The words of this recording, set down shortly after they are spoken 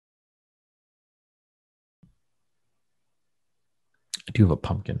I do have a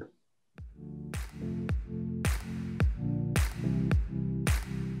pumpkin.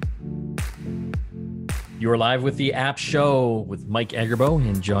 You're live with the App Show with Mike Agerbo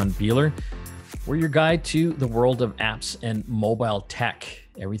and John Biehler. We're your guide to the world of apps and mobile tech.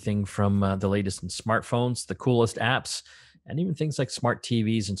 Everything from the latest in smartphones, the coolest apps, and even things like smart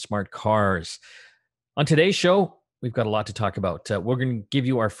TVs and smart cars. On today's show, we've got a lot to talk about. We're going to give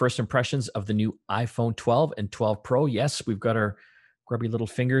you our first impressions of the new iPhone 12 and 12 Pro. Yes, we've got our grubby little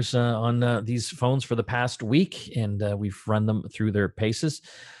fingers on these phones for the past week, and we've run them through their paces.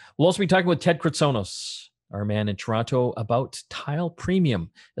 We'll also be talking with Ted Kritsonos, our man in Toronto, about Tile Premium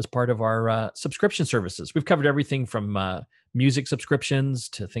as part of our subscription services. We've covered everything from music subscriptions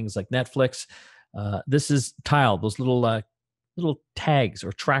to things like Netflix. This is Tile, those little tags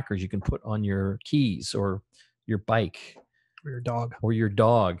or trackers you can put on your keys or your bike. Or your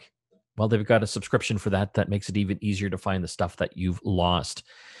dog. Well, they've got a subscription for that makes it even easier to find the stuff that you've lost.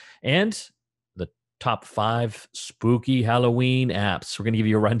 And the top 5 spooky Halloween apps. We're going to give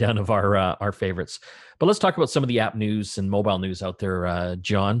you a rundown of our favorites. But let's talk about some of the app news and mobile news out there,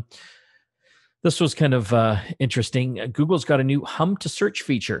 John. This was kind of interesting. Google's got a new hum to search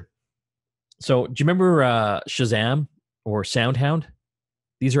feature. So do you remember Shazam or SoundHound?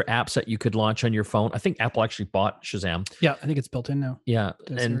 These are apps that you could launch on your phone. I think Apple actually bought Shazam. Yeah, I think it's built in now. Yeah,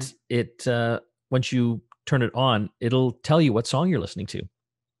 and it once you turn it on, it'll tell you what song you're listening to.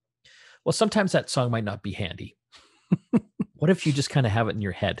 Well, sometimes that song might not be handy. What if you just kind of have it in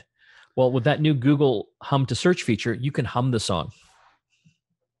your head? Well, with that new Google hum to search feature, you can hum the song.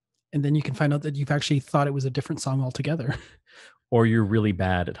 And then you can find out that you've actually thought it was a different song altogether. Or you're really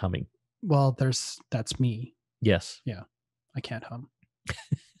bad at humming. Well, that's me. Yes. Yeah, I can't hum.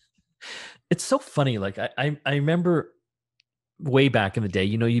 It's so funny. Like I remember way back in the day,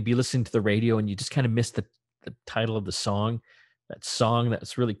 you'd be listening to the radio and you just kind of miss the title of the song, that song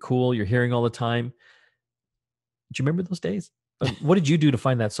that's really cool. You're hearing all the time. Do you remember those days? What did you do to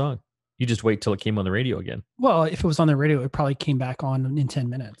find that song? You just wait till it came on the radio again. Well, if it was on the radio, it probably came back on in 10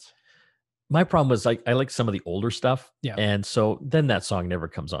 minutes. My problem was I like some of the older stuff. Yeah. And so then that song never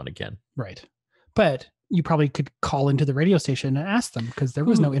comes on again. Right. But you probably could call into the radio station and ask them because there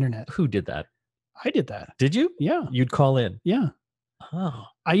was no internet. Who did that? I did that. Did you? Yeah. You'd call in? Yeah. Oh.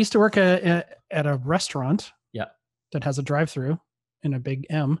 I used to work at a restaurant. Yeah. That has a drive-through in a big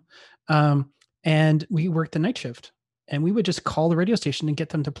M. And we worked the night shift. And we would just call the radio station and get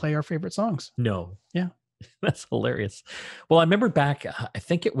them to play our favorite songs. No. Yeah. That's hilarious. Well, I remember back, I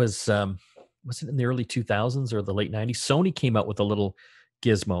think it was it in the early 2000s or the late 90s? Sony came out with a little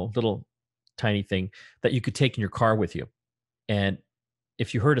gizmo, little tiny thing that you could take in your car with you. And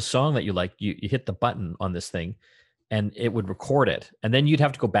if you heard a song that you liked, you hit the button on this thing and it would record it. And then you'd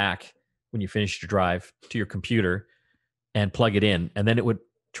have to go back when you finished your drive to your computer and plug it in. And then it would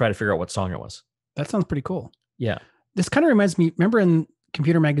try to figure out what song it was. That sounds pretty cool. Yeah. This kind of reminds me, remember in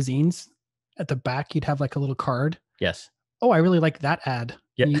computer magazines at the back, you'd have like a little card. Yes. Oh, I really like that ad.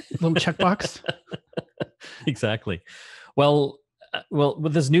 Yeah. Little checkbox. Exactly. Well,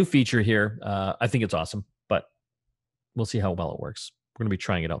 with this new feature here, I think it's awesome, but we'll see how well it works. We're going to be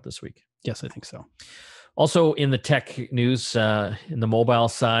trying it out this week. Yes, I think so. Also in the tech news, in the mobile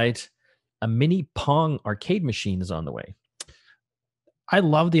side, a mini Pong arcade machine is on the way. I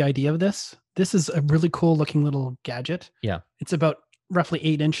love the idea of this. This is a really cool looking little gadget. Yeah. It's about roughly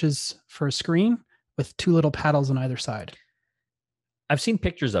 8 inches for a screen with 2 little paddles on either side. I've seen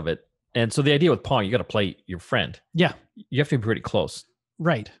pictures of it. And so the idea with Pong, you got to play your friend. Yeah. You have to be pretty close.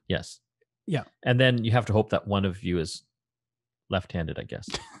 Right. Yes. Yeah. And then you have to hope that one of you is left-handed, I guess.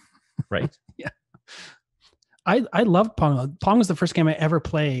 Right? Yeah. I loved Pong. Pong was the first game I ever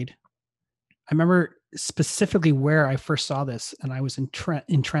played. I remember specifically where I first saw this and I was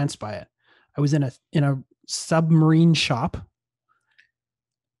entranced by it. I was in a submarine shop.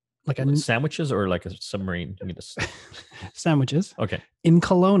 Like sandwiches or like a submarine? Sandwiches. Okay. In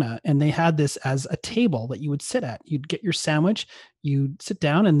Kelowna, and they had this as a table that you would sit at. You'd get your sandwich, you'd sit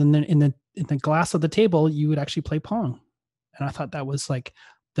down, and then in the glass of the table, you would actually play Pong. And I thought that was like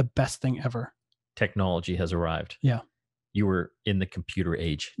the best thing ever. Technology has arrived. Yeah. You were in the computer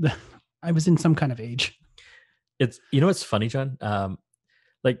age. I was in some kind of age. It's it's funny, John.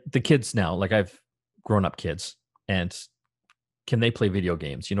 Like the kids now, like I've grown up kids, and can they play video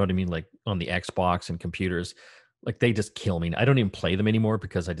games? You know what I mean? Like on the Xbox and computers, like they just kill me. I don't even play them anymore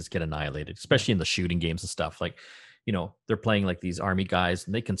because I just get annihilated, especially in the shooting games and stuff. Like, they're playing like these army guys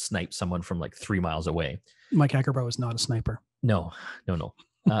and they can snipe someone from like 3 miles away. Mike Agerbo is not a sniper. No.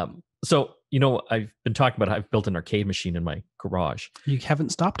 So, I've been talking about I've built an arcade machine in my garage. You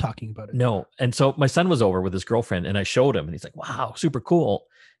haven't stopped talking about it. No. And so my son was over with his girlfriend and I showed him and he's like, wow, super cool.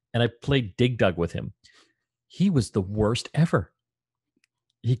 And I played Dig Dug with him. He was the worst ever.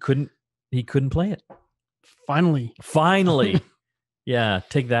 He couldn't play it. Finally. Yeah.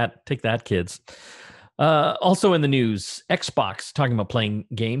 Take that, kids. Also in the news, Xbox, talking about playing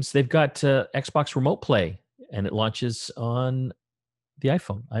games. They've got Xbox Remote Play and it launches on the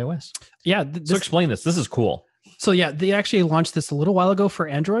iPhone, iOS. Yeah. So explain this. This is cool. So yeah, they actually launched this a little while ago for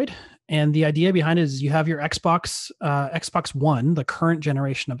Android. And the idea behind it is you have your Xbox One, the current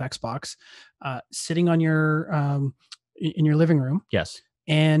generation of Xbox, sitting on your in your living room. Yes.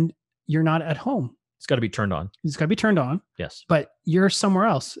 And you're not at home. It's got to be turned on. It's got to be turned on. Yes. But you're somewhere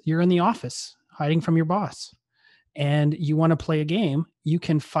else. You're in the office, hiding from your boss. And you want to play a game, you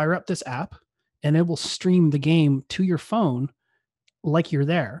can fire up this app and it will stream the game to your phone like you're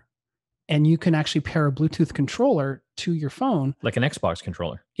there. And you can actually pair a Bluetooth controller to your phone. Like an Xbox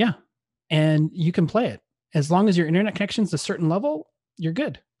controller. Yeah. And you can play it. As long as your internet connection's a certain level, you're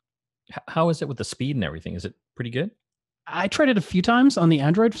good. How is it with the speed and everything? Is it pretty good? I tried it a few times on the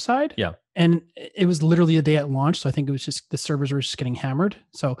Android side. Yeah. And it was literally a day at launch. So I think it was just the servers were just getting hammered.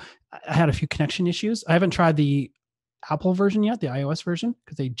 So I had a few connection issues. I haven't tried the Apple version yet, the iOS version,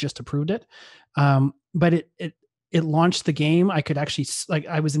 because they just approved it. But it launched the game. I could actually, like,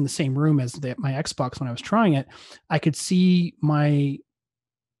 I was in the same room as my Xbox when I was trying it. I could see my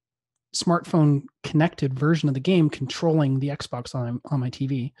smartphone connected version of the game controlling the Xbox on my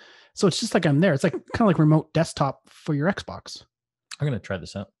TV. So it's just like I'm there. It's like kind of like remote desktop for your Xbox. I'm going to try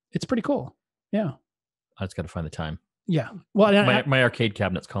this out. It's pretty cool. Yeah. I just got to find the time. Yeah. Well, my arcade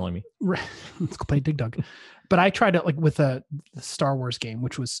cabinet's calling me. Let's go play Dig Dug. But I tried it like with the Star Wars game,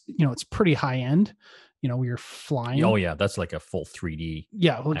 which was, it's pretty high end. We were flying. Oh yeah, that's like a full 3D.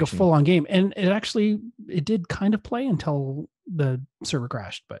 Yeah, like action. A full on game, and it did kind of play until the server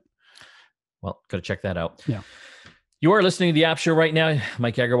crashed. But well, got to check that out. Yeah. You are listening to the App Show right now.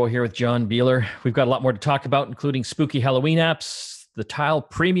 Mike Agerbo here with John Biehler. We've got a lot more to talk about, including spooky Halloween apps, the Tile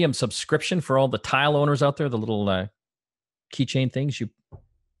Premium subscription for all the Tile owners out there, the little keychain things you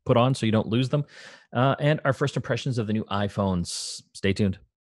put on so you don't lose them, and our first impressions of the new iPhones. Stay tuned.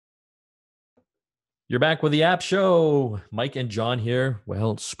 You're back with the App Show. Mike and John here.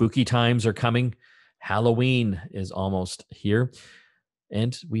 Well, spooky times are coming. Halloween is almost here.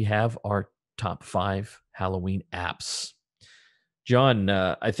 And we have our top 5 Halloween apps. John,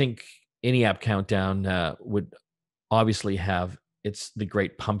 I think any app countdown would obviously have the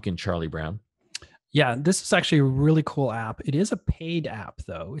Great Pumpkin Charlie Brown. Yeah, this is actually a really cool app. It is a paid app,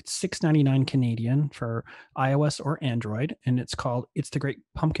 though. It's $6.99 Canadian for iOS or Android, and it's the Great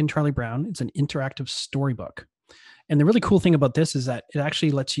Pumpkin Charlie Brown. It's an interactive storybook. And the really cool thing about this is that it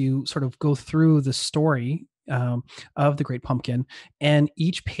actually lets you sort of go through the story of the Great Pumpkin, and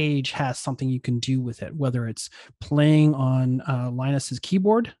each page has something you can do with it, whether it's playing on Linus's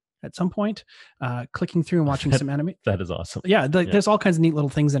keyboard at some point, clicking through and watching some anime. That is awesome. Yeah, there's all kinds of neat little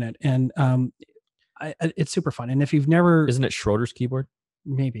things in it, and it's super fun. And if you've never... Isn't it Schroeder's keyboard?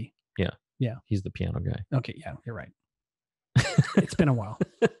 Maybe. Yeah. He's the piano guy. Okay. Yeah, you're right. It's been a while.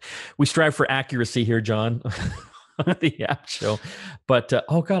 We strive for accuracy here, John, on the App Show. But,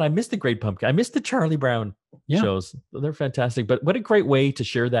 oh God, I missed the Great Pumpkin. I missed the Charlie Brown shows. They're fantastic. But what a great way to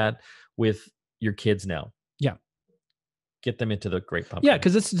share that with your kids now. Yeah. Get them into the Great Pumpkin. Yeah,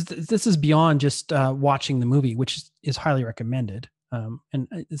 because this is beyond just watching the movie, which is highly recommended. And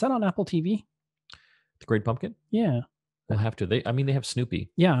is that on Apple TV? The Great Pumpkin? Yeah. They'll have to. They have Snoopy.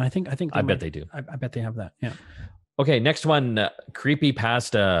 Yeah, I think. I bet they do. I bet they have that. Yeah. Okay, next one,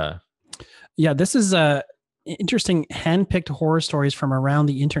 creepypasta. Yeah, this is interesting hand-picked horror stories from around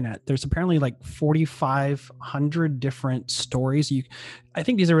the internet. There's apparently like 4,500 different stories. I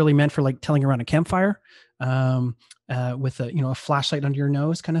think these are really meant for like telling around a campfire, with a flashlight under your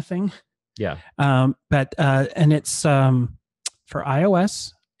nose kind of thing. Yeah. But it's for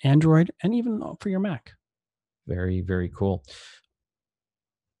iOS, Android, and even for your Mac. Very, very cool.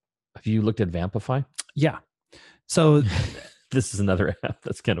 Have you looked at Vampify? Yeah. So this is another app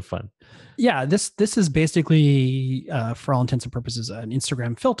that's kind of fun. Yeah, this is basically, for all intents and purposes, an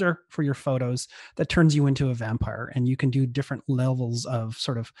Instagram filter for your photos that turns you into a vampire, and you can do different levels of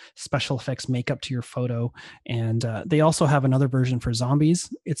sort of special effects makeup to your photo. And they also have another version for zombies.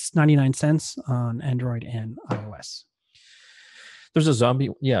 It's 99 cents on Android and iOS. There's a zombie.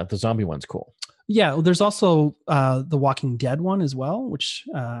 Yeah, the zombie one's cool. Yeah, well, there's also the Walking Dead one as well, which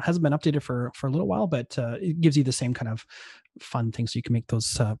hasn't been updated for a little while, but it gives you the same kind of fun things. So you can make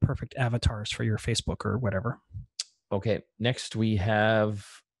those perfect avatars for your Facebook or whatever. Okay, next we have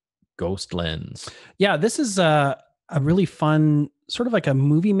Ghost Lens. Yeah, this is a really fun, sort of like a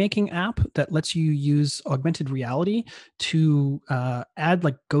movie making app that lets you use augmented reality to add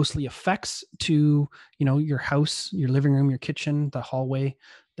like ghostly effects to, your house, your living room, your kitchen, the hallway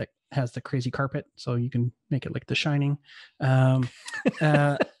that has the crazy carpet. So you can make it like The Shining.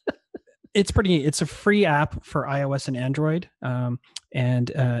 It's a free app for iOS and Android.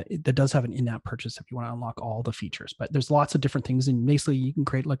 That does have an in-app purchase if you want to unlock all the features, but there's lots of different things. And basically you can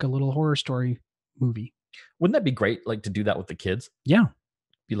create like a little horror story movie. Wouldn't that be great? Like to do that with the kids? Yeah.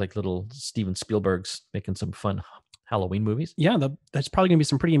 Be like little Steven Spielberg's making some fun Halloween movies. Yeah. That's probably gonna be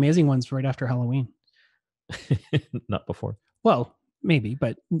some pretty amazing ones right after Halloween. Not before. Well, maybe,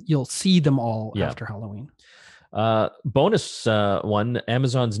 but you'll see them all after Halloween. Bonus one,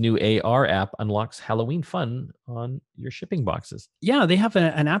 Amazon's new AR app unlocks Halloween fun on your shipping boxes. Yeah, they have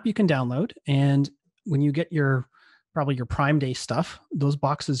an app you can download, and when you get probably your Prime Day stuff, those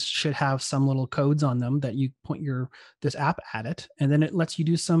boxes should have some little codes on them that you point this app at it, and then it lets you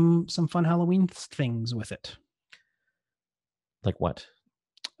do some fun Halloween things with it. Like what?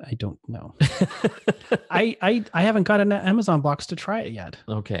 I don't know. I haven't got an Amazon box to try it yet.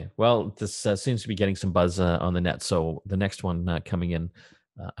 Okay. Well, this seems to be getting some buzz on the net. So the next one coming in,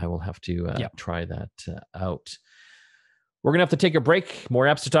 I will have to try that out. We're going to have to take a break. More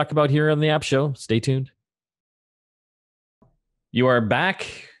apps to talk about here on the App Show. Stay tuned. You are back.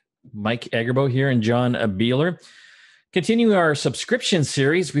 Mike Agerbo here and John Biehler. Continuing our subscription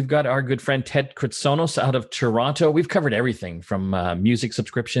series, we've got our good friend Ted Kritsonos out of Toronto. We've covered everything from music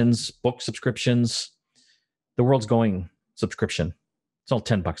subscriptions, book subscriptions, the world's going subscription. It's all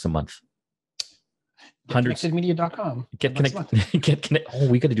 $10 a month. GetConnectedMedia.com. Get connected. Oh,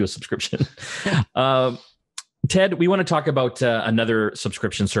 we got to do a subscription. Ted, we want to talk about another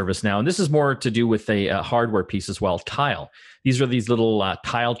subscription service now, and this is more to do with a hardware piece as well, Tile. These are these little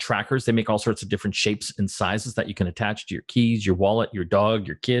tile trackers. They make all sorts of different shapes and sizes that you can attach to your keys, your wallet, your dog,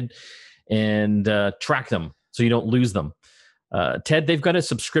 your kid, and track them so you don't lose them. Ted, they've got a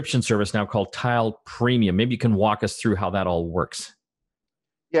subscription service now called Tile Premium. Maybe you can walk us through how that all works.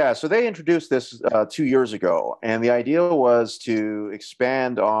 Yeah, so they introduced this 2 years ago, and the idea was to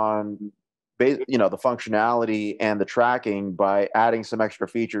expand on the functionality and the tracking by adding some extra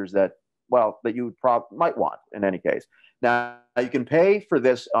features that you might want in any case. Now, you can pay for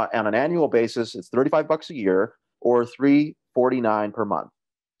this on an annual basis. It's $35 a year or $349 per month.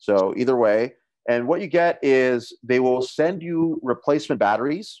 So either way. And what you get is they will send you replacement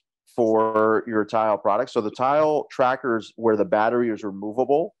batteries for your Tile products. So the Tile trackers where the battery is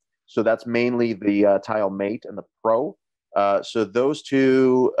removable. So that's mainly the Tile Mate and the Pro. So those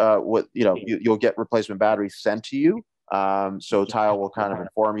two, you'll get replacement batteries sent to you. So Tile will kind of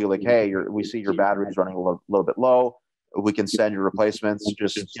inform you like, hey, we see your battery's running a little bit low. We can send you replacements,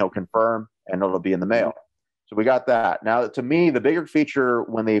 just confirm, and it'll be in the mail. So we got that. Now, to me, the bigger feature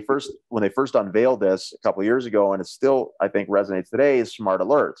when they first unveiled this a couple of years ago, and it still, I think, resonates today, is smart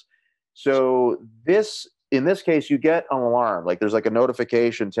alerts. So in this case, you get an alarm. Like there's like a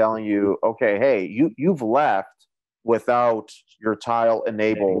notification telling you, okay, hey, you've left without your Tile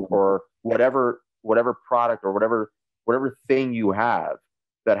enabled, or whatever product or whatever thing you have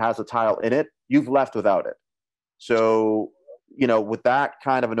that has a Tile in it, you've left without it. So, with that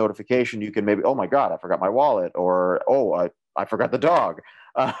kind of a notification, you can maybe, oh my God, I forgot my wallet, or, oh, I forgot the dog,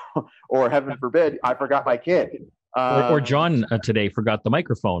 or heaven forbid, I forgot my kid. Or John today forgot the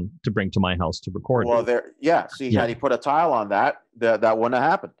microphone to bring to my house to record. Well, had he put a Tile on that wouldn't have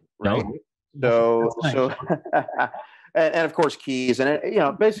happened, right? No. So and of course keys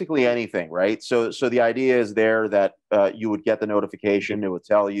and basically anything, right? So the idea is there that you would get the notification, it would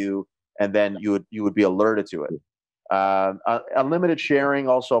tell you, and then you would be alerted to it. Unlimited sharing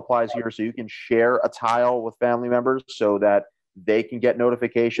also applies here, so you can share a Tile with family members so that they can get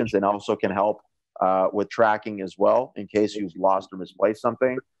notifications and also can help with tracking as well in case you've lost or misplaced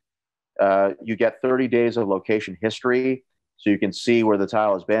something. You get 30 days of location history, so you can see where the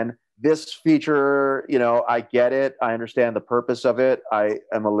Tile has been. This feature, I get it. I understand the purpose of it. I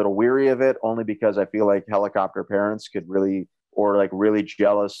am a little weary of it only because I feel like helicopter parents could really, or like really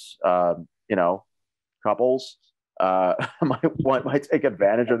jealous, couples might take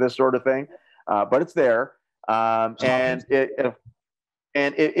advantage of this sort of thing. But it's there. And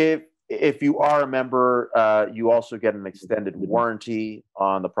if you are a member, you also get an extended warranty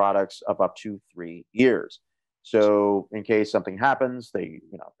on the products of up to 3 years. So in case something happens, they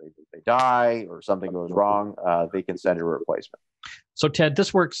die or something goes wrong, they can send you a replacement. So Ted,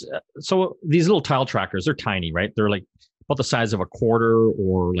 this works. So these little Tile trackers, they're tiny, right? They're like about the size of a quarter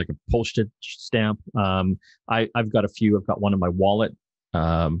or like a postage stamp. I've got a few. I've got one in my wallet.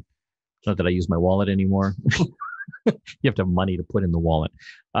 It's not that I use my wallet anymore. You have to have money to put in the wallet.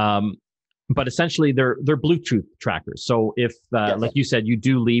 But essentially, they're Bluetooth trackers. So if, like you said, you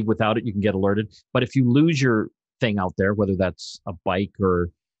do leave without it, you can get alerted. But if you lose your thing out there, whether that's a bike or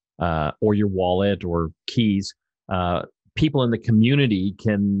your wallet or keys, people in the community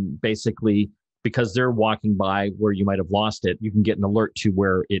can basically, because they're walking by where you might have lost it, you can get an alert to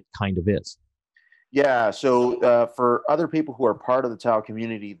where it kind of is. Yeah. So for other people who are part of the Tile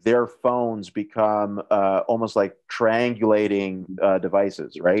community, their phones become almost like triangulating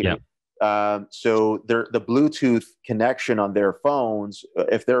devices, right? Yeah. So the Bluetooth connection on their phones,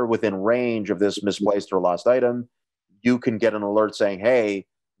 if they're within range of this misplaced or lost item, you can get an alert saying, "Hey,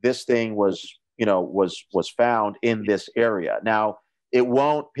 this thing was found in this area." Now, it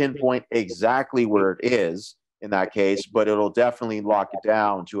won't pinpoint exactly where it is in that case, but it'll definitely lock it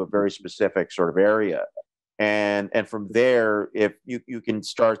down to a very specific sort of area. And from there, if you can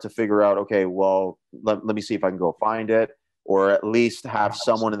start to figure out, okay, well, let me see if I can go find it, or at least have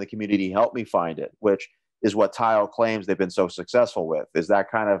someone in the community help me find it, which is what Tile claims they've been so successful with, is that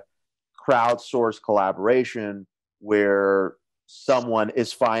kind of crowdsourced collaboration where someone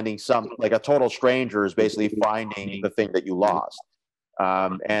is finding like a total stranger is basically finding the thing that you lost.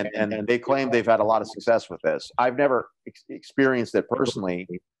 And they claim they've had a lot of success with this. I've never experienced it personally,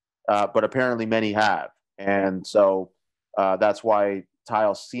 but apparently many have. And so that's why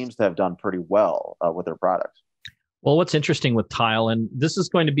Tile seems to have done pretty well with their products. Well, what's interesting with Tile, and this is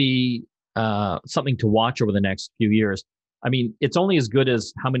going to be something to watch over the next few years. I mean, it's only as good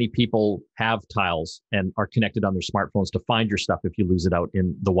as how many people have Tiles and are connected on their smartphones to find your stuff if you lose it out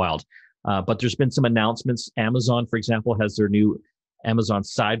in the wild. But there's been some announcements. Amazon, for example, has their new Amazon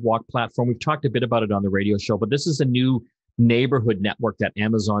Sidewalk platform. We've talked a bit about it on the radio show, but this is a new neighborhood network that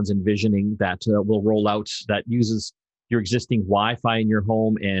Amazon's envisioning that will roll out, that uses your existing Wi-Fi in your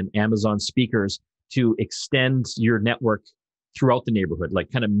home and Amazon speakers to extend your network throughout the neighborhood,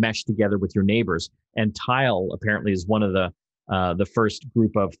 like kind of mesh together with your neighbors. And Tile apparently is one of the first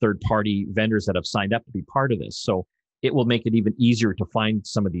group of third-party vendors that have signed up to be part of this. So it will make it even easier to find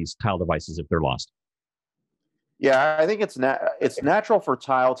some of these Tile devices if they're lost. Yeah, I think it's natural for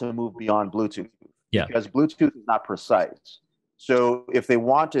Tile to move beyond Bluetooth, because Bluetooth is not precise. So if they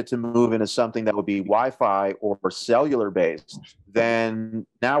wanted to move into something that would be Wi-Fi or cellular based, then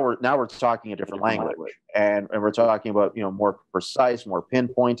now we're talking a different language, and we're talking about more precise, more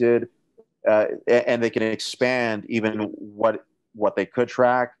pinpointed, and they can expand even what they could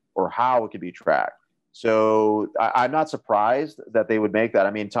track or how it could be tracked. So I'm not surprised that they would make that.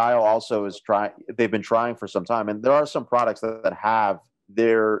 I mean, Tile also is they've been trying for some time, and there are some products that have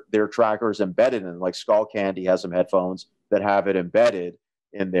their trackers embedded in, like Skull Candy has some headphones that have it embedded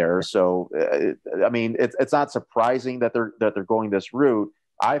in there. So I mean, it's not surprising that they're going this route.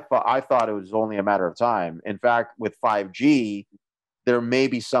 I thought it was only a matter of time. In fact, with 5G, there may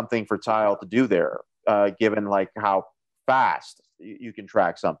be something for Tile to do there, given like how fast you can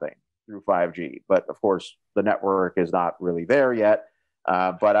track something through 5G. But of course, the network is not really there yet.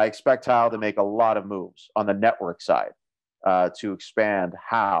 But I expect Tile to make a lot of moves on the network side to expand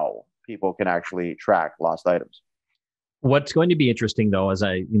how people can actually track lost items. What's going to be interesting, though, as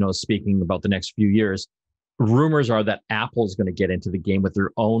I, speaking about the next few years, rumors are that Apple is going to get into the game with their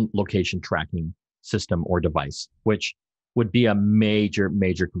own location tracking system or device, which would be a major,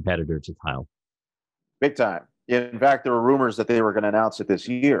 major competitor to Tile. Big time. In fact, there were rumors that they were going to announce it this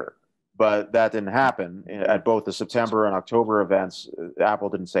year, but that didn't happen. At both the September and October events, Apple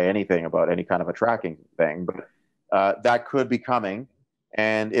didn't say anything about any kind of a tracking thing, but that could be coming.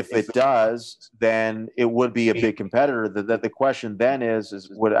 And if it does, then it would be a big competitor. The question then is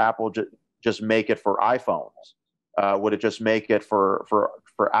would Apple just make it for iPhones? Would it just make it for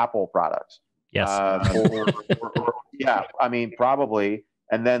Apple products? Yes. Yeah, I mean, probably.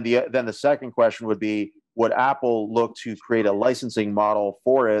 And then the second question would be, would Apple look to create a licensing model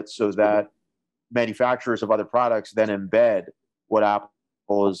for it so that manufacturers of other products then embed what Apple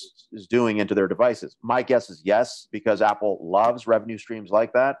is doing into their devices? My guess is yes, because Apple loves revenue streams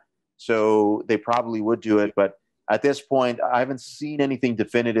like that. So they probably would do it. But at this point, I haven't seen anything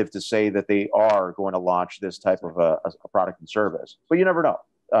definitive to say that they are going to launch this type of a product and service. But you never know.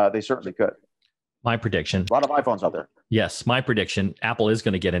 They certainly could. My prediction. A lot of iPhones out there. Yes, my prediction. Apple is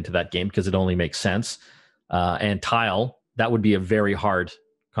going to get into that game because it only makes sense. And Tile, that would be a very hard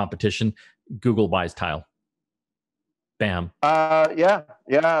competition. Google buys Tile. Bam. Yeah,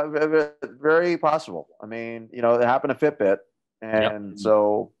 very possible. I mean, it happened to Fitbit, and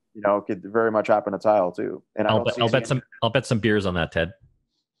so it could very much happen to Tile too. And I'll bet some beers on that, Ted.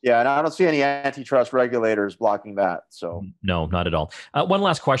 Yeah, and I don't see any antitrust regulators blocking that. So No, not at all. One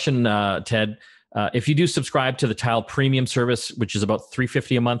last question, Ted. If you do subscribe to the Tile Premium service, which is about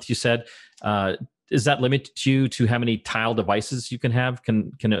 $350 a month, you said, is that limited you to how many Tile devices you can have?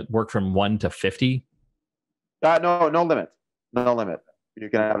 Can it work from 1 to 50? no limit, no limit. You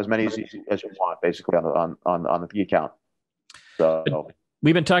can have as many as you want, basically on the account. So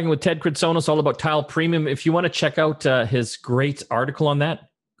we've been talking with Ted Kritsonis all about Tile Premium. If you want to check out his great article on that,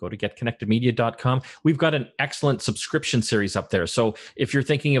 go to getconnectedmedia.com. We've got an excellent subscription series up there. So if you're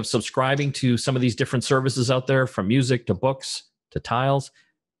thinking of subscribing to some of these different services out there, from music to books to tiles,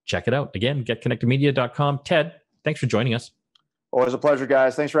 check it out. Again, getconnectedmedia.com. Ted, thanks for joining us. Always a pleasure,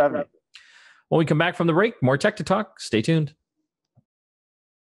 guys. Thanks for having me. When we come back from the break, more tech to talk. Stay tuned.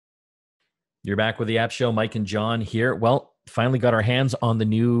 You're back with the App Show. Mike and John here. Well, finally got our hands on the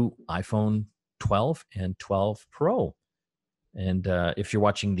new iPhone 12 and 12 Pro. And if you're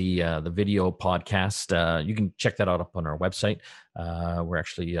watching the video podcast, you can check that out up on our website. We're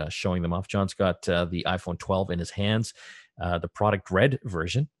actually showing them off. John's got the iPhone 12 in his hands, the product red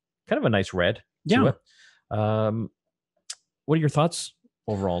version, kind of a nice red to it. What are your thoughts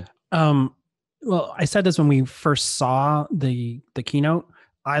overall? Well, I said this when we first saw the keynote.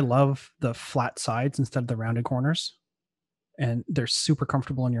 I love the flat sides instead of the rounded corners, and they're super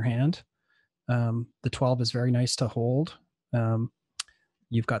comfortable in your hand. The 12 is very nice to hold.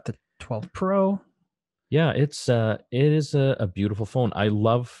 You've got the 12 Pro. Yeah, it is a beautiful phone. I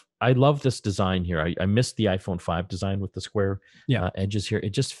love this design here. I missed the iPhone 5 design with the square edges here.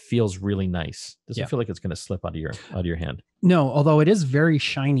 It just feels really nice. Doesn't feel like it's going to slip out of your hand. No, although it is very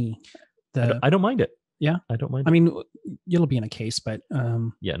shiny. I don't mind it. Yeah, I don't mind. I mean, it'll be in a case, but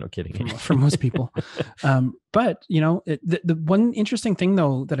yeah, no kidding. For most people. But the one interesting thing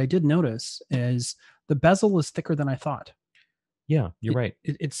though that I did notice is the bezel is thicker than I thought. Yeah, you're right.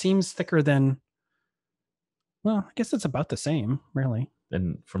 It seems thicker than. Well, I guess it's about the same, really.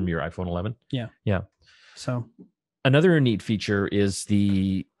 And from your iPhone 11. Yeah. Yeah. So another neat feature is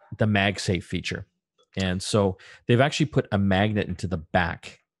the MagSafe feature, and so they've actually put a magnet into the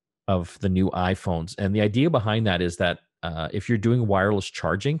back of the new iPhones. And the idea behind that is that if you're doing wireless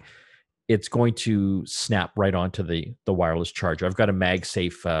charging, it's going to snap right onto the wireless charger. I've got a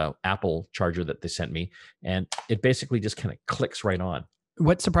MagSafe Apple charger that they sent me, and it basically just kind of clicks right on.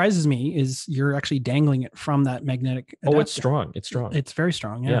 What surprises me is you're actually dangling it from that magnetic adapter. Oh, it's strong. It's strong. It's very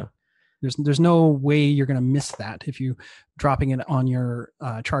strong. Yeah. There's no way you're going to miss that if you dropping it on your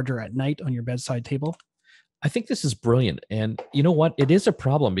charger at night on your bedside table. I think this is brilliant. And you know what? It is a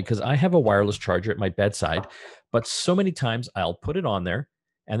problem because I have a wireless charger at my bedside, but so many times I'll put it on there,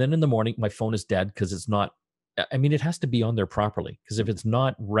 and then in the morning my phone is dead because it's not, I mean, it has to be on there properly, because if it's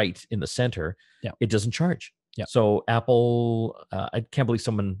not right in the center, it doesn't charge. Yeah. So Apple, I can't believe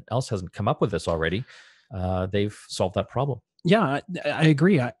someone else hasn't come up with this already. They've solved that problem. Yeah, I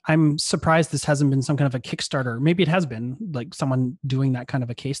agree. I'm surprised this hasn't been some kind of a Kickstarter. Maybe it has been, like someone doing that kind of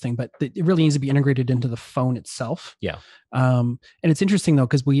a case thing, but it really needs to be integrated into the phone itself. Yeah. And it's interesting though,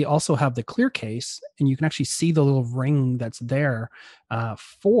 because we also have the clear case, and you can actually see the little ring that's there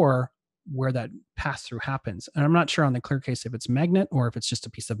for where that pass through happens. And I'm not sure on the clear case if it's magnet or if it's just a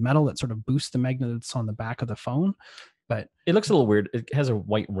piece of metal that sort of boosts the magnet that's on the back of the phone. But it looks a little weird. It has a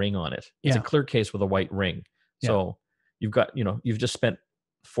white ring on it. It's a clear case with a white ring. So you've got, you've just spent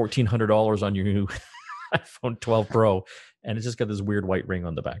 $1,400 on your new iPhone 12 Pro, and it's just got this weird white ring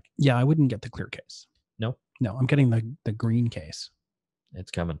on the back. Yeah, I wouldn't get the clear case. No, I'm getting the green case. It's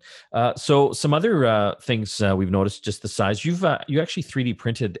coming. So some other things we've noticed, just the size. You actually 3D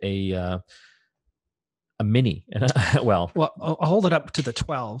printed a mini. well, I'll hold it up to the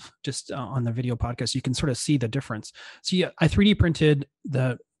 12 just on the video podcast. You can sort of see the difference. So yeah, I 3D printed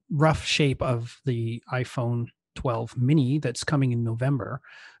the rough shape of the iPhone 12 mini that's coming in November.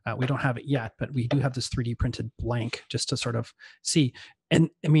 We don't have it yet, but we do have this 3D printed blank just to sort of see. And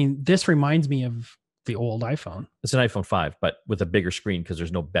I mean, this reminds me of the old iPhone. It's an iPhone 5, but with a bigger screen because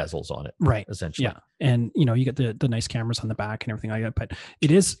there's no bezels on it. Right. Essentially. Yeah. And you get the nice cameras on the back and everything like that, but it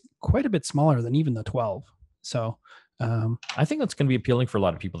is quite a bit smaller than even the 12. So I think that's going to be appealing for a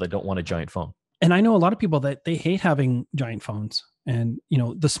lot of people that don't want a giant phone. And I know a lot of people that they hate having giant phones, and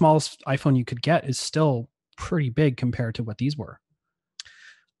the smallest iPhone you could get is still pretty big compared to what these were.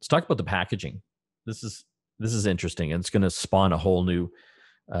 Let's talk about the packaging. This is interesting, and it's going to spawn a whole new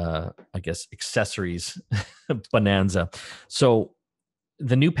I guess accessories bonanza. So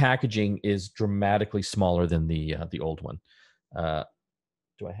the new packaging is dramatically smaller than the old one.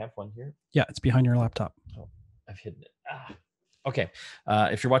 Do I have one here? Yeah, it's behind your laptop. Oh, I've hidden it. Okay.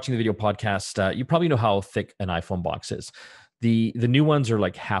 If you're watching the video podcast, you probably know how thick an iPhone box is. The new ones are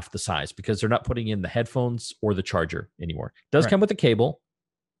like half the size because they're not putting in the headphones or the charger anymore. It does come with a cable,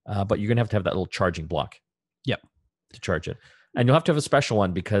 but you're gonna have to have that little charging block. Yep. To charge it, and you'll have to have a special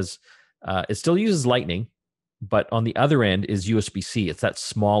one because it still uses Lightning, but on the other end is USB-C. It's that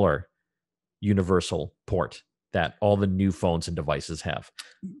smaller universal port that all the new phones and devices have.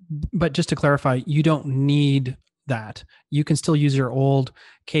 But just to clarify, you don't need that. You can still use your old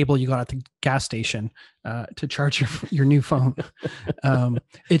cable you got at the gas station to charge your new phone.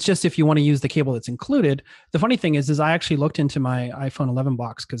 It's just if you want to use the cable that's included. The funny thing is I actually looked into my iPhone 11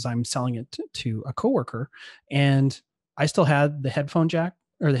 box because I'm selling it to a coworker, and I still had the headphone jack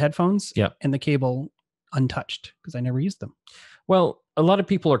or the headphones and the cable untouched because I never used them. Well, a lot of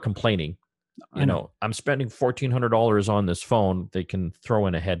people are complaining. You know, I'm spending $1,400 on this phone. They can throw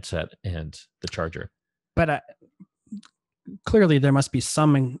in a headset and the charger. But clearly there must be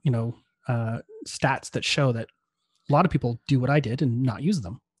some, stats that show that a lot of people do what I did and not use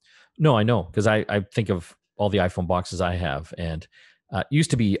them. No, I know, because I think of all the iPhone boxes I have, and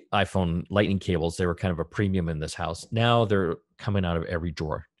used to be iPhone Lightning cables. They were kind of a premium in this house. Now they're coming out of every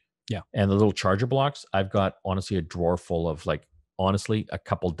drawer. Yeah. And the little charger blocks, I've got honestly a drawer full of honestly a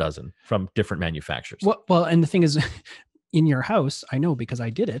couple dozen from different manufacturers. Well, and the thing is, in your house, I know because I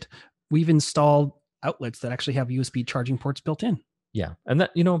did it, we've installed outlets that actually have USB charging ports built in. Yeah. And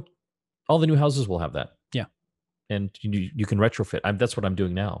that, all the new houses will have that. Yeah. And you can retrofit. That's what I'm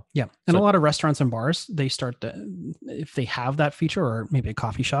doing now. Yeah. And a lot of restaurants and bars, they start to, if they have that feature, or maybe a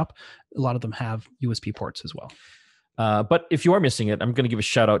coffee shop, a lot of them have USB ports as well. But if you are missing it, I'm going to give a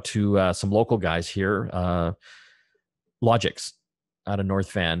shout out to some local guys here. Logix out of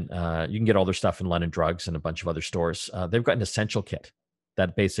North Van. You can get all their stuff in London Drugs and a bunch of other stores. They've got an essential kit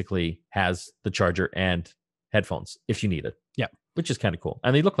that basically has the charger and headphones if you need it. Yeah. Which is kind of cool.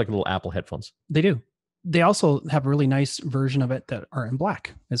 And they look like little Apple headphones. They do. They also have a really nice version of it that are in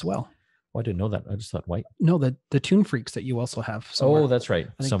black as well. Oh, I didn't know that. I just thought white. No, the Tune Freaks that you also have somewhere. Oh, that's right.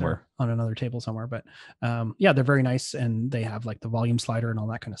 I think somewhere on another table somewhere. But yeah, they're very nice, and they have like the volume slider and all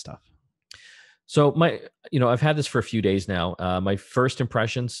that kind of stuff. So I've had this for a few days now. My first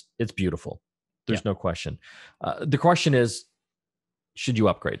impressions, it's beautiful. There's no question. The question is, should you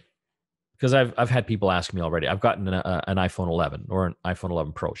upgrade? Because I've had people ask me already. I've gotten an iPhone 11 or an iPhone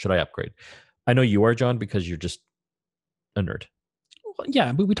 11 Pro. Should I upgrade? I know you are, John, because you're just a nerd. Well,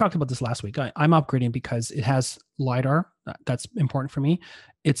 yeah, we talked about this last week. I'm upgrading because it has LiDAR. That's important for me.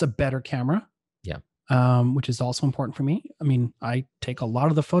 It's a better camera. Yeah. Which is also important for me. I mean, I take a lot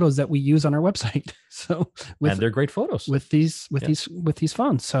of the photos that we use on our website. So and they're great photos with these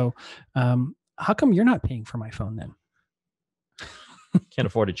phones. So how come you're not paying for my phone then? Can't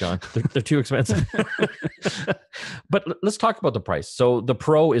afford it, John. They're too expensive. But let's talk about the price. So the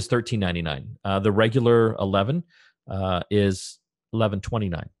Pro is $13.99. The regular 11 is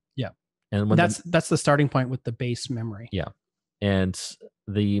 $11.29. Yeah, and when that's the starting point with the base memory. Yeah, and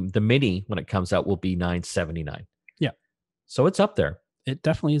the Mini when it comes out will be $9.79. Yeah, so it's up there. It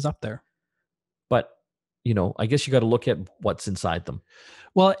definitely is up there. But I guess you got to look at what's inside them.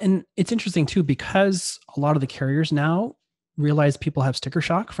 Well, and it's interesting too because a lot of the carriers now realize people have sticker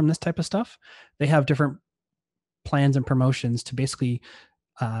shock from this type of stuff. They have different plans and promotions to basically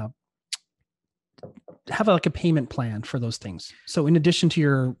have like a payment plan for those things. So in addition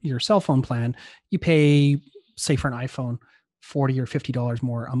to your cell phone plan, you pay, say for an iPhone, $40 or $50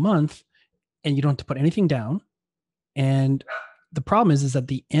 more a month, and you don't have to put anything down. And the problem is at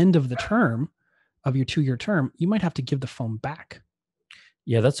the end of the term of your 2-year term, you might have to give the phone back.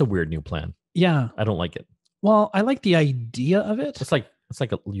 Yeah, that's a weird new plan. Yeah. I don't like it. Well, I like the idea of it. It's like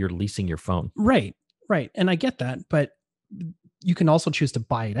you're leasing your phone. Right. And I get that, but you can also choose to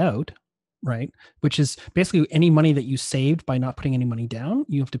buy it out, right? Which is basically any money that you saved by not putting any money down,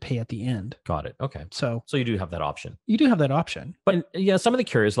 you have to pay at the end. Got it. Okay. So you do have that option. You do have that option. But yeah, some of the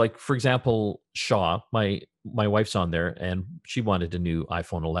carriers, like for example, Shaw, my wife's on there and she wanted a new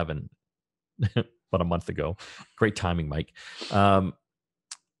iPhone 11 about a month ago. Great timing, Mike.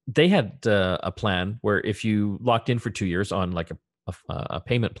 They had a plan where if you locked in for 2 years on like a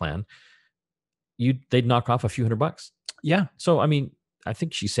payment plan, they'd knock off a few $100. Yeah. So I mean, I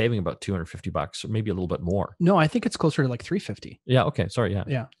think she's saving about $250 or maybe a little bit more. No, I think it's closer to like $350. Yeah. Okay. Sorry. Yeah.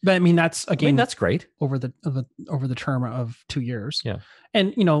 Yeah. But I mean, that's that's great over the term of 2 years. Yeah.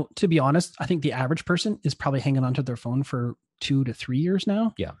 And to be honest, I think the average person is probably hanging onto their phone for 2 to 3 years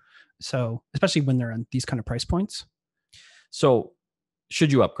now. Yeah. So especially when they're on these kind of price points. So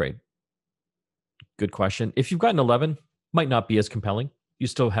should you upgrade? Good question. If you've got an 11, might not be as compelling. You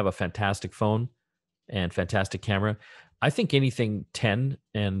still have a fantastic phone and fantastic camera. I think anything 10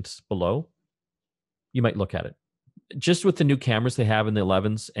 and below, you might look at it. just with the new cameras they have in the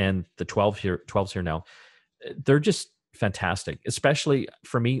 11s and the 12s here now, they're just fantastic, especially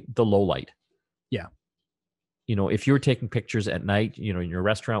for me, the low light. Yeah. If you were taking pictures at night, in your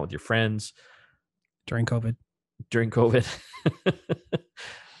restaurant with your friends During COVID,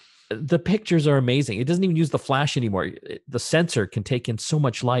 the pictures are amazing. It doesn't even use the flash anymore. The sensor can take in so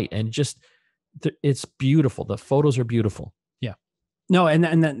much light, and it's beautiful. The photos are beautiful. Yeah. No, and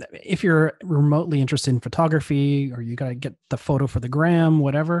then if you're remotely interested in photography, or you got to get the photo for the gram,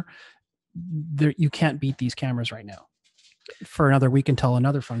 whatever, you can't beat these cameras right now for another week until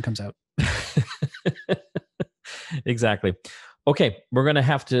another phone comes out. Exactly. Okay, we're going to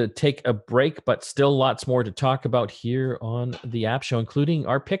have to take a break, but still lots more to talk about here on the App Show, including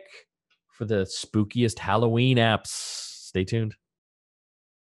our pick for the spookiest Halloween apps. Stay tuned.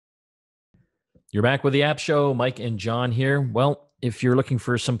 You're back with the App Show. Mike and John here. Well, if you're looking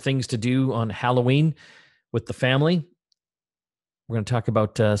for some things to do on Halloween with the family, we're going to talk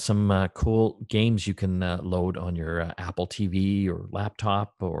about some cool games you can load on your Apple TV or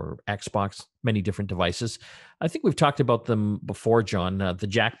laptop or Xbox, many different devices. I think we've talked about them before, John, the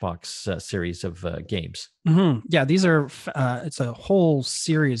Jackbox series of games. Mm-hmm. Yeah, these are, it's a whole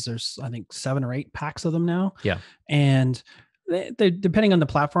series. There's, I think, 7 or 8 packs of them now. Yeah. And they depending on the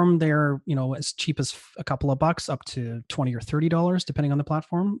platform, they're, as cheap as a couple of bucks up to $20 or $30, depending on the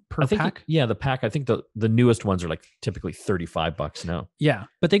platform per pack. The pack, I think the newest ones are like typically $35 now. Yeah,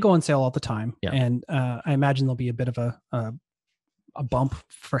 but they go on sale all the time. Yeah. And I imagine there'll be a bit of a bump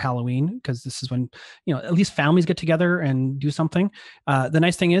for Halloween, because this is when, at least families get together and do something. The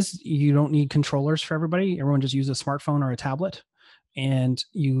nice thing is you don't need controllers for everybody. Everyone just uses a smartphone or a tablet, and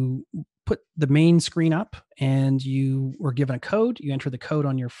you put the main screen up, and you were given a code. You enter the code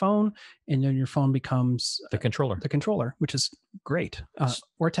on your phone, and then your phone becomes the controller, which is great,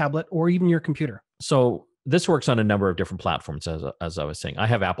 or tablet, or even your computer. So this works on a number of different platforms, as I was saying. I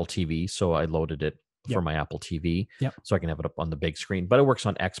have Apple TV, so I loaded it for my Apple TV, so I can have it up on the big screen. But it works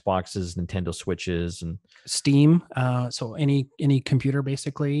on Xboxes, Nintendo Switches, and Steam. So any computer,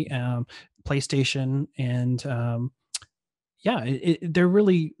 basically, PlayStation, and they're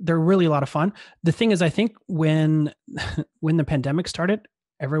really a lot of fun. The thing is, I think when the pandemic started,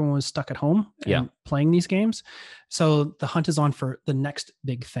 everyone was stuck at home and playing these games. So the hunt is on for the next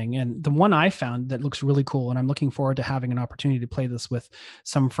big thing. And the one I found that looks really cool, and I'm looking forward to having an opportunity to play this with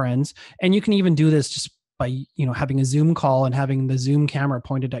some friends. And you can even do this just by, having a Zoom call and having the Zoom camera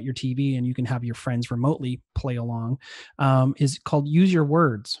pointed at your TV, and you can have your friends remotely play along, is called Use Your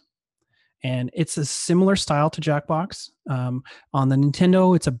Words. And it's a similar style to Jackbox. On the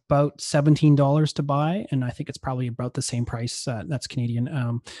Nintendo, it's about $17 to buy, and I think it's probably about the same price. That's Canadian,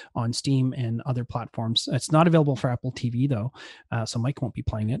 on Steam and other platforms. It's not available for Apple TV though, so Mike won't be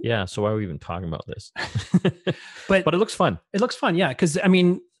playing it. Yeah, so why are we even talking about this? but it looks fun. It looks fun, yeah. Because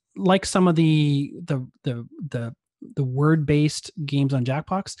like some of the word-based games on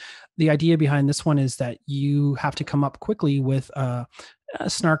Jackbox, the idea behind this one is that you have to come up quickly with a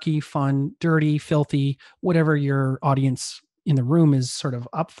snarky, fun, dirty, filthy, whatever your audience in the room is sort of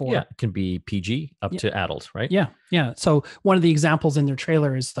up for. Yeah, it can be PG up to adult, right? Yeah. So one of the examples in their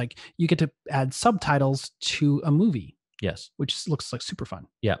trailer is like you get to add subtitles to a movie. Yes. Which looks like super fun.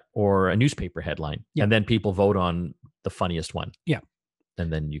 Yeah, or a newspaper headline. Yeah. And then people vote on the funniest one. Yeah.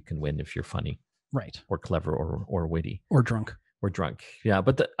 And then you can win if you're funny. Right. Or clever or witty. Or drunk. Yeah.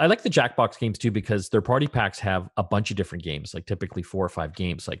 But I like the Jackbox games too, because their party packs have a bunch of different games, like typically 4 or 5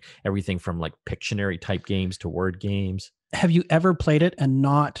 games, like everything from like Pictionary type games to word games. Have you ever played it and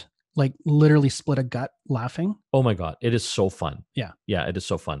not like literally split a gut laughing? Oh my God. It is so fun. Yeah. Yeah. It is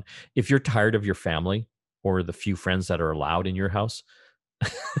so fun. If you're tired of your family or the few friends that are allowed in your house,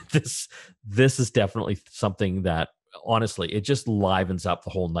 this is definitely something that honestly, it just livens up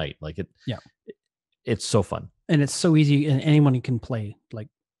the whole night. Like it's so fun. And it's so easy, and anyone can play. Like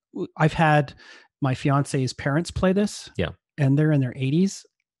I've had my fiance's parents play this. Yeah. And they're in their 80s,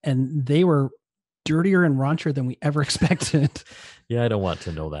 and they were dirtier and raunchier than we ever expected. Yeah, I don't want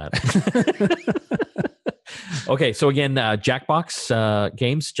to know that. Okay, so again, Jackbox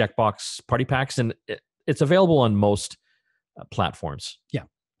games, Jackbox party packs, and it's available on most platforms. Yeah.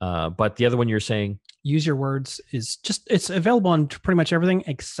 But the other one you're saying? Use Your Words it's available on pretty much everything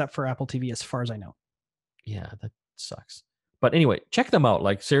except for Apple TV, as far as I know. Yeah, that sucks. But anyway, check them out.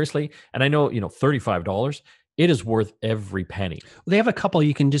 Like seriously. And I know, $35, it is worth every penny. They have a couple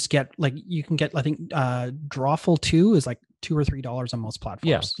you can just get, like you can get, I think Drawful 2 is like $2 or $3 on most platforms.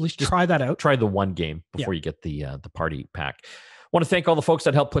 Yeah. At least try that out. Try the one game before you get the party pack. Want to thank all the folks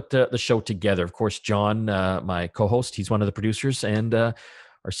that helped put the show together. Of course, John, my co-host, he's one of the producers, and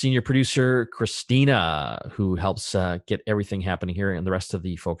our senior producer, Christina, who helps get everything happening here, and the rest of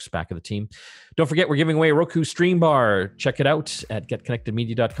the folks back of the team. Don't forget, we're giving away a Roku Stream Bar. Check it out at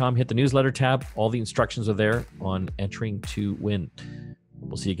getconnectedmedia.com. Hit the newsletter tab. All the instructions are there on entering to win.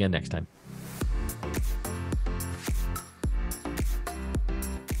 We'll see you again next time.